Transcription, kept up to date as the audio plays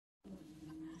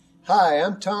Hi,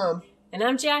 I'm Tom. And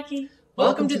I'm Jackie.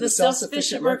 Welcome to the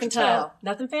Sufficient Mercantile.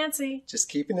 Nothing fancy. Just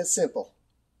keeping it simple.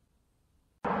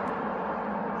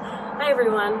 Hi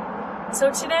everyone.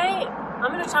 So today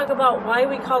I'm going to talk about why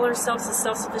we call ourselves a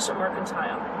self-sufficient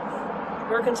mercantile.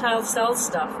 Mercantile sells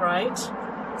stuff, right?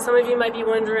 Some of you might be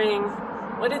wondering,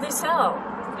 what do they sell?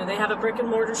 Do they have a brick and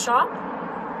mortar shop?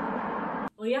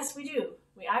 Well, yes, we do.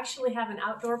 We actually have an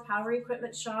outdoor power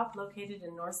equipment shop located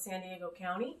in North San Diego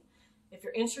County. If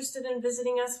you're interested in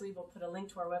visiting us, we will put a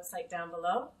link to our website down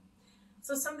below.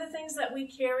 So some of the things that we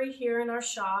carry here in our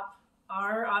shop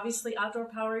are obviously outdoor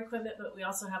power equipment, but we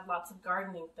also have lots of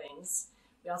gardening things.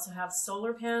 We also have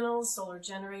solar panels, solar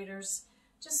generators,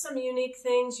 just some unique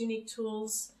things, unique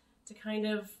tools to kind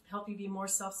of help you be more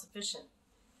self-sufficient.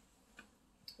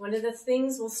 One of the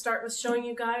things we'll start with showing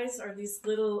you guys are these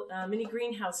little mini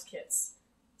greenhouse kits.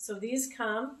 So these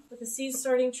come with a seed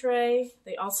sorting tray.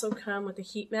 They also come with a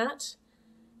heat mat,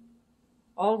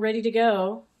 all ready to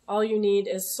go. All you need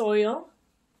is soil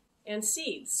and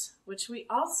seeds, which we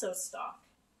also stock.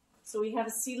 So we have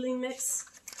a seedling mix,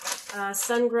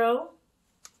 SunGrow.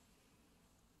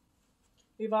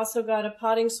 We've also got a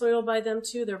potting soil by them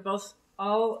too. They're both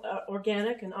all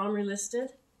organic and OMRI listed.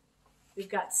 We've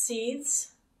got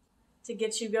seeds to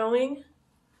get you going.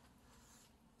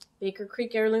 Baker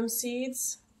Creek heirloom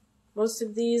seeds. Most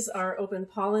of these are open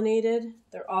pollinated.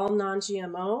 They're all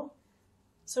non-GMO.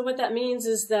 So what that means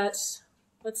is that,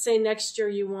 let's say next year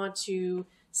you want to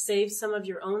save some of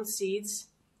your own seeds,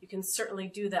 you can certainly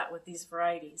do that with these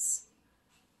varieties.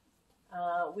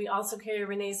 We also carry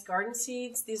Renee's garden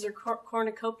seeds. These are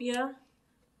cornucopia,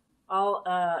 all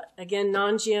again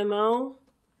non-GMO,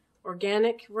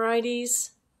 organic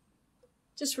varieties.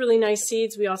 Just really nice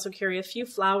seeds. We also carry a few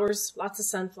flowers, lots of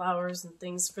sunflowers and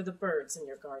things for the birds in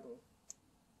your garden.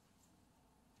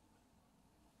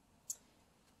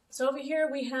 So over here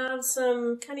we have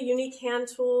some kind of unique hand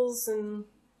tools, and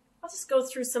I'll just go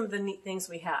through some of the neat things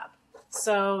we have.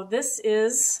 So this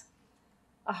is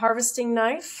a harvesting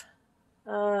knife.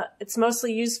 It's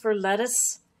mostly used for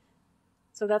lettuce,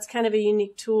 so that's kind of a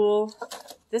unique tool.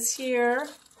 This here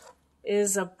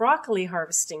is a broccoli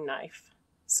harvesting knife.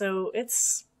 So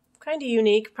it's kind of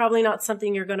unique, probably not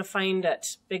something you're going to find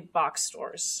at big box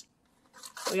stores.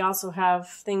 We also have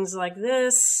things like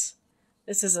this.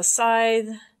 This is a scythe,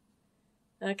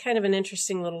 kind of an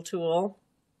interesting little tool.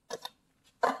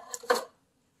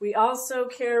 We also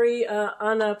carry,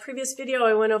 on a previous video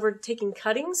I went over taking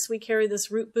cuttings. We carry this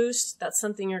root boost. That's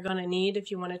something you're going to need if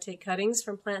you want to take cuttings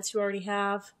from plants you already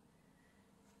have.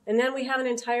 And then we have an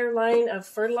entire line of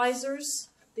fertilizers.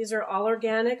 These are all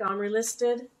organic, OMRI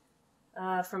listed,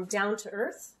 from Down to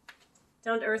Earth.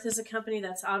 Down to Earth is a company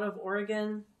that's out of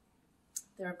Oregon.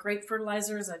 They're great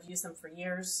fertilizers. I've used them for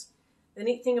years. The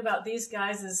neat thing about these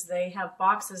guys is they have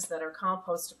boxes that are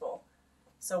compostable.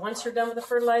 So once you're done with the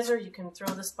fertilizer, you can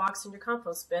throw this box in your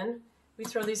compost bin. We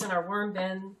throw these in our worm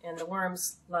bin, and the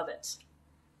worms love it.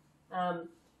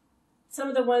 Some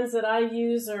of the ones that I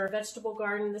use are vegetable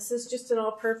garden. This is just an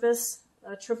all-purpose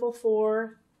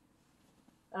 444.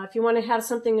 If you want to have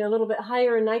something a little bit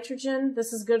higher in nitrogen,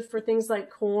 this is good for things like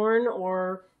corn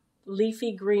or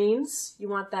leafy greens. You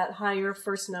want that higher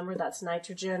first number, that's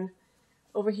nitrogen.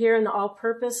 Over here in the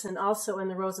all-purpose and also in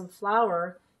the rose and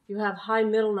flower, you have high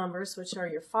middle numbers, which are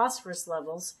your phosphorus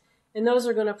levels, and those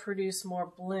are going to produce more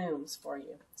blooms for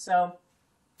you. So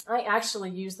I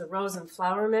actually use the rose and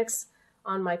flower mix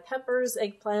on my peppers,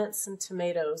 eggplants, and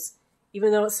tomatoes.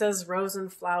 Even though it says rose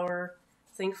and flower,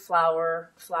 think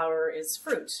flower, flower is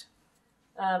fruit.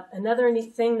 Another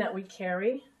neat thing that we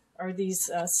carry are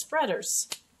these spreaders.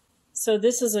 So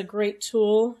this is a great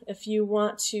tool if you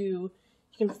want to, you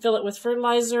can fill it with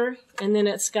fertilizer, and then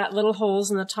it's got little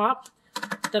holes in the top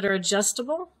that are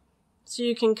adjustable, so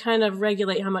you can kind of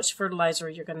regulate how much fertilizer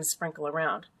you're going to sprinkle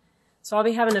around. So I'll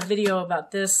be having a video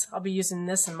about this. I'll be using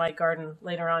this in my garden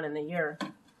later on in the year.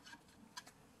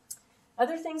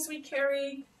 Other things we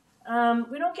carry,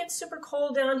 we don't get super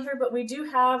cold down here, but we do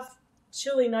have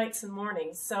chilly nights and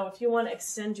mornings. So if you want to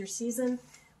extend your season,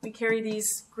 we carry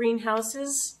these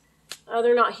greenhouses.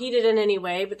 They're not heated in any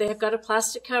way, but they have got a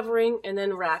plastic covering and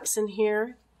then racks in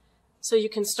here. So you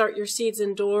can start your seeds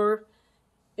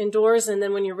indoors, and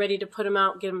then when you're ready to put them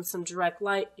out, give them some direct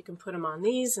light, you can put them on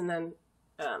these and then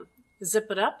zip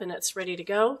it up and it's ready to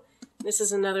go. This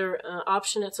is another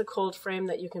option. It's a cold frame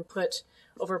that you can put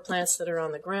over plants that are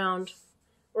on the ground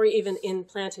or even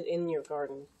planted in your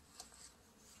garden.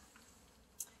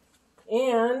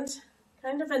 And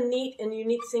kind of a neat and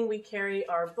unique thing we carry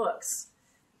are books.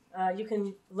 You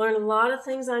can learn a lot of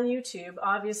things on YouTube,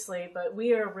 obviously, but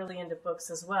we are really into books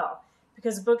as well.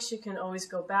 Because books you can always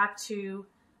go back to.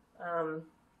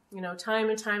 You know, time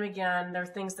and time again, they're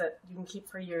things that you can keep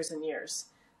for years and years.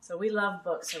 So we love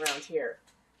books around here.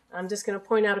 I'm just going to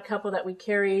point out a couple that we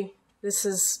carry. This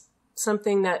is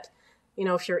something that, you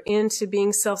know, if you're into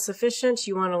being self-sufficient,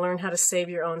 you want to learn how to save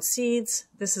your own seeds.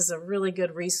 This is a really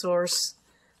good resource.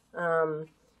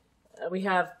 We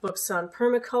have books on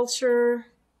permaculture.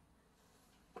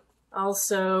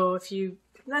 Also, if you,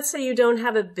 let's say you don't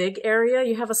have a big area,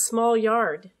 you have a small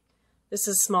yard. This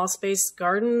is Small Space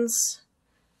Gardens.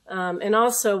 And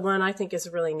also one I think is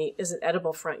really neat is an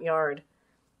edible front yard.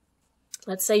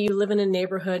 Let's say you live in a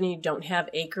neighborhood and you don't have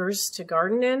acres to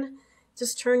garden in.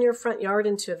 Just turn your front yard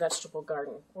into a vegetable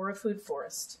garden or a food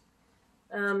forest.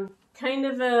 Kind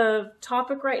of a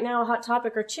topic right now, a hot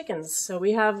topic, are chickens. So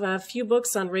we have a few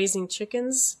books on raising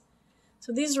chickens.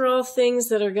 So these are all things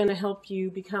that are going to help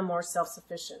you become more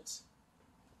self-sufficient.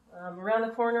 Around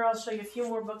the corner, I'll show you a few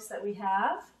more books that we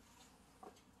have.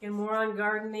 Again, more on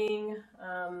gardening,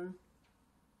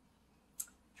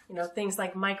 you know, things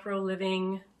like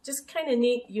micro-living, just kind of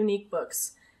neat, unique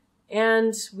books.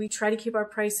 And we try to keep our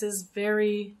prices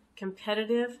very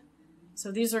competitive.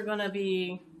 So these are going to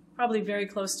be probably very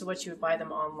close to what you would buy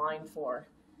them online for.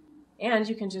 And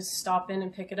you can just stop in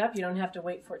and pick it up. You don't have to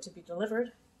wait for it to be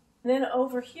delivered. And then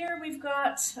over here we've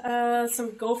got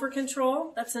some gopher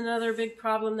control. That's another big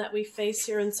problem that we face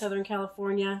here in Southern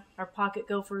California, our pocket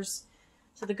gophers.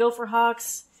 So the gopher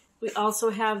hawks, we also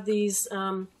have these,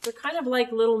 they're kind of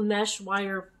like little mesh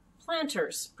wire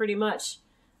planters, pretty much.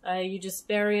 You just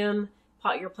bury them,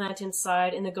 pot your plant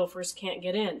inside, and the gophers can't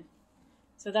get in.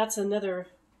 So that's another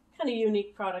kind of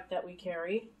unique product that we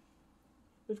carry.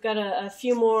 We've got a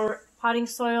few more potting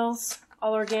soils,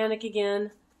 all organic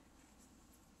again.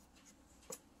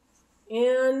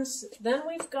 And then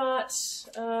we've got,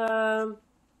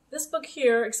 this book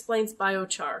here explains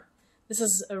biochar. This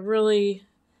is a really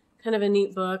kind of a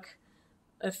neat book.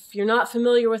 If you're not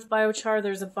familiar with biochar,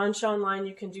 there's a bunch online.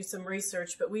 You can do some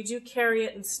research, but we do carry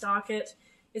it and stock it.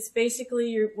 It's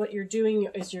basically what you're doing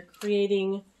is you're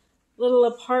creating little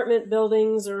apartment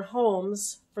buildings or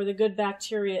homes for the good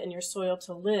bacteria in your soil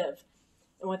to live.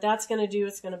 And what that's going to do,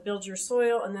 it's going to build your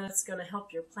soil, and then it's going to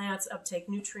help your plants uptake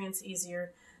nutrients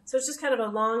easier. So it's just kind of a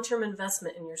long-term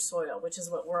investment in your soil, which is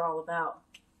what we're all about.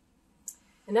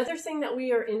 Another thing that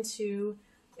we are into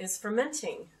is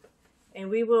fermenting. And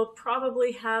we will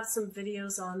probably have some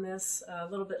videos on this a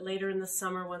little bit later in the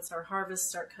summer once our harvests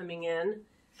start coming in.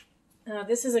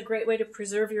 This is a great way to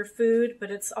preserve your food,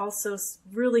 but it's also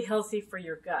really healthy for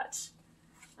your gut.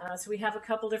 So we have a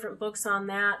couple different books on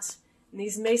that. And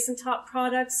these mason top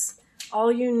products,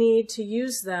 all you need to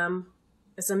use them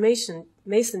is a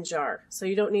mason jar. So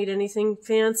you don't need anything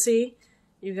fancy.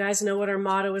 You guys know what our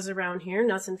motto is around here,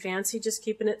 nothing fancy, just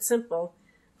keeping it simple.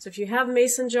 So if you have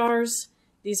mason jars,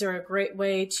 these are a great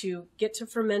way to get to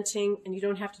fermenting, and you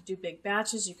don't have to do big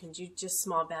batches. You can do just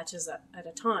small batches at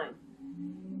a time.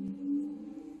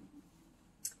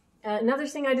 Another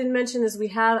thing I didn't mention is we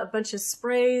have a bunch of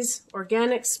sprays,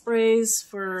 organic sprays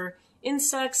for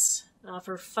insects,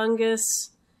 for fungus.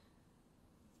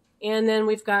 And then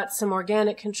we've got some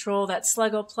organic control. That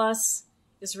Sluggo Plus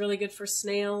is really good for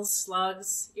snails,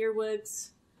 slugs,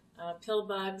 earwigs, pill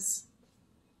bugs.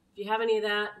 If you have any of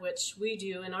that, which we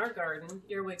do in our garden,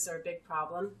 earwigs are a big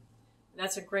problem.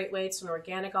 That's a great way. It's an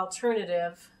organic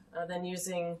alternative than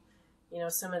using, you know,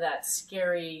 some of that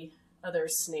scary other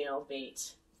snail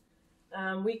bait.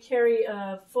 We carry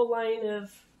a full line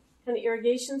of kind of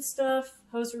irrigation stuff,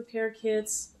 hose repair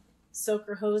kits,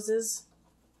 soaker hoses.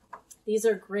 These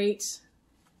are great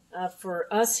for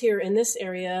us here in this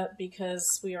area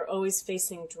because we are always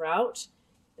facing drought.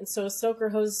 And so a soaker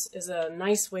hose is a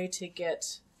nice way to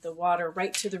get the water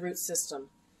right to the root system.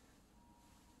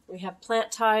 We have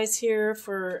plant ties here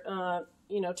for,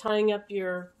 you know, tying up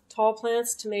your tall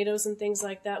plants, tomatoes and things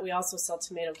like that. We also sell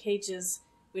tomato cages.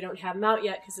 We don't have them out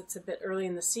yet because it's a bit early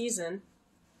in the season.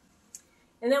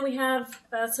 And then we have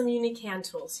some unique hand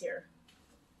tools here.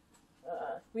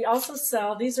 We also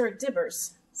sell, these are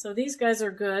dibbers. So these guys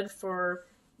are good for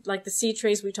like the seed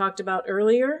trays we talked about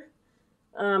earlier.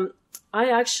 I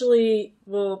actually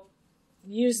will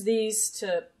use these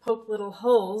to poke little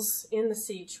holes in the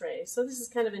seed tray. So this is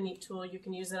kind of a neat tool. You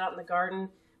can use it out in the garden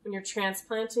when you're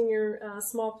transplanting your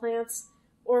small plants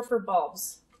or for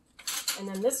bulbs. And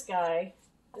then this guy,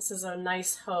 this is a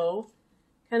nice hoe,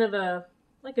 kind of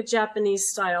like a Japanese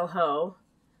style hoe.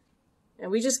 And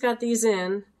we just got these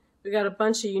in. We got a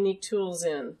bunch of unique tools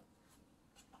in.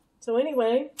 So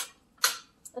anyway,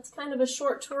 that's kind of a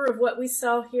short tour of what we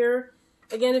sell here.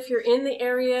 Again, if you're in the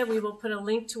area, we will put a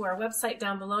link to our website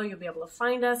down below. You'll be able to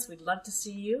find us. We'd love to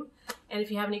see you. And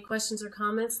if you have any questions or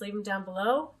comments, leave them down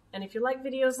below. And if you like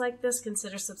videos like this,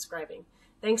 consider subscribing.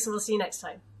 Thanks, and we'll see you next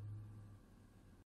time.